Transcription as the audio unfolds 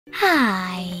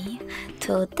Hi!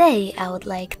 Today I would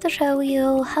like to show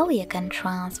you how you can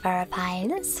transfer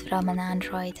files from an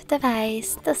Android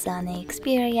device to SONY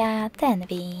Xperia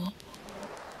 10V.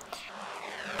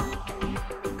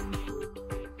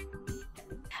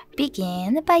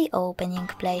 Begin by opening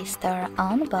Play Store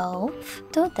on both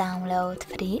to download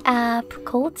free app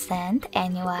called Send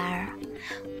Anywhere.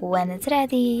 When it's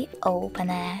ready,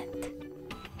 open it.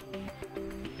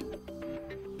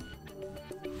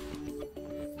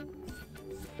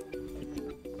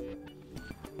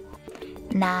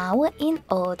 Now, in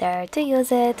order to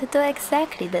use it, do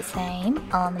exactly the same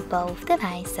on both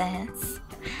devices.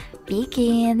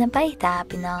 Begin by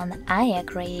tapping on I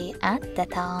agree at the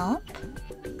top,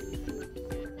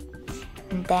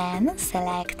 then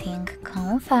selecting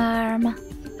Confirm,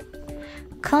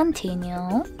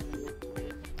 Continue,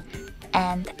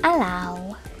 and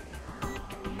Allow.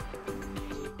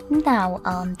 Now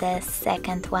on the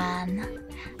second one,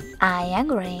 I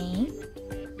agree,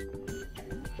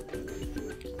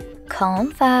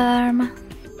 Confirm,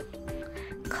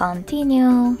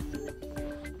 Continue,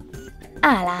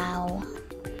 Allow.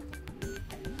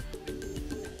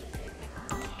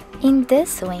 In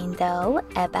this window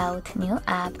about new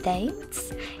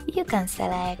updates, you can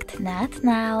select Not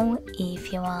Now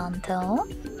if you want to,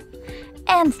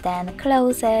 and then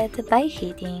close it by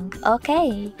hitting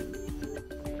OK.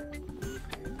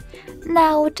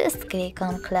 Now just click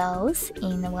on Close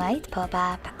in white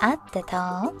pop-up at the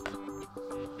top,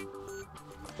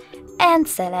 and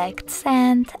select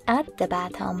Send at the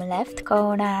bottom left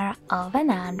corner of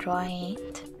an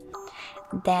Android.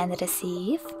 Then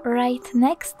Receive right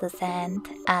next to Send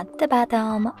at the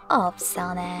bottom of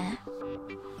SONY.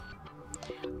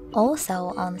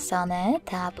 Also on SONY,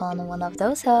 tap on one of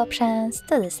those options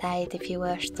to decide if you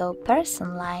wish to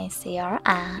personalize your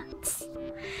ads.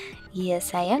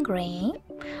 Yes, I agree,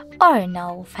 or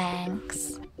no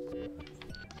thanks.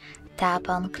 Tap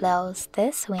on Close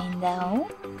this window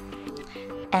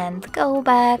and go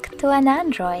back to an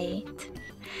Android.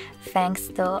 Thanks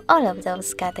to all of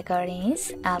those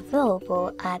categories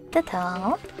available at the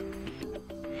top,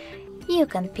 you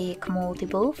can pick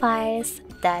multiple files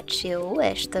that you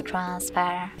wish to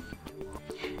transfer.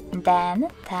 Then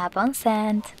tap on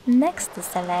Send next to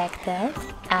Selected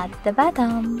at the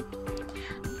bottom.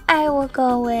 I will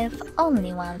go with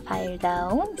only one file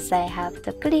though, so I have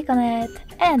to click on it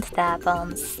and tap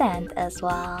on Send as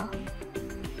well.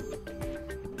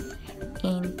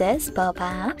 In this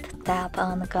pop-up, tap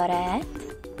on Got it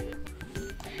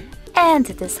and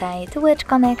decide which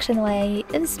connection way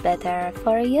is better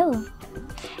for you.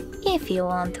 If you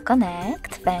want to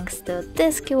connect thanks to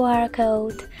this QR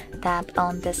code, tap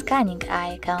on the scanning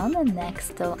icon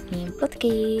next to Input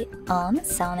key on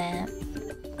SONY.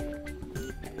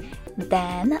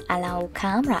 Then allow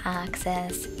camera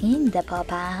access in the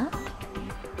pop-up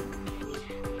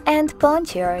and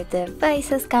point your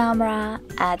device's camera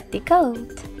at the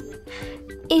code.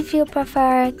 If you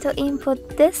prefer to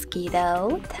input this key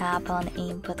though, tap on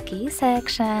Input key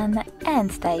section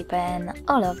and type in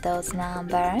all of those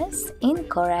numbers in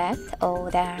correct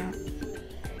order.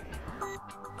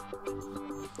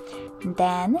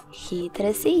 Then hit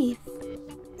Receive.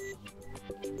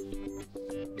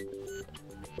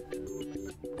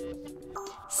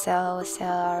 So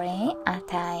sorry, a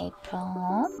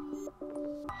typo.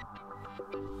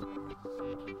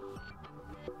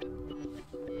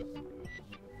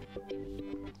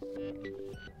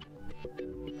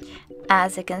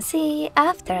 As you can see,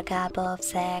 after a couple of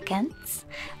seconds,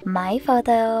 my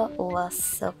photo was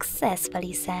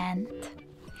successfully sent.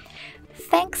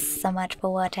 Thanks so much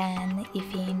for watching.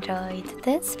 If you enjoyed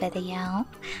this video,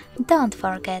 don't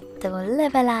forget to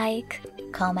leave a like,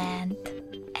 comment,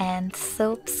 and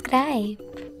subscribe.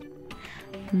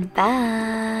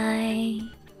 Bye!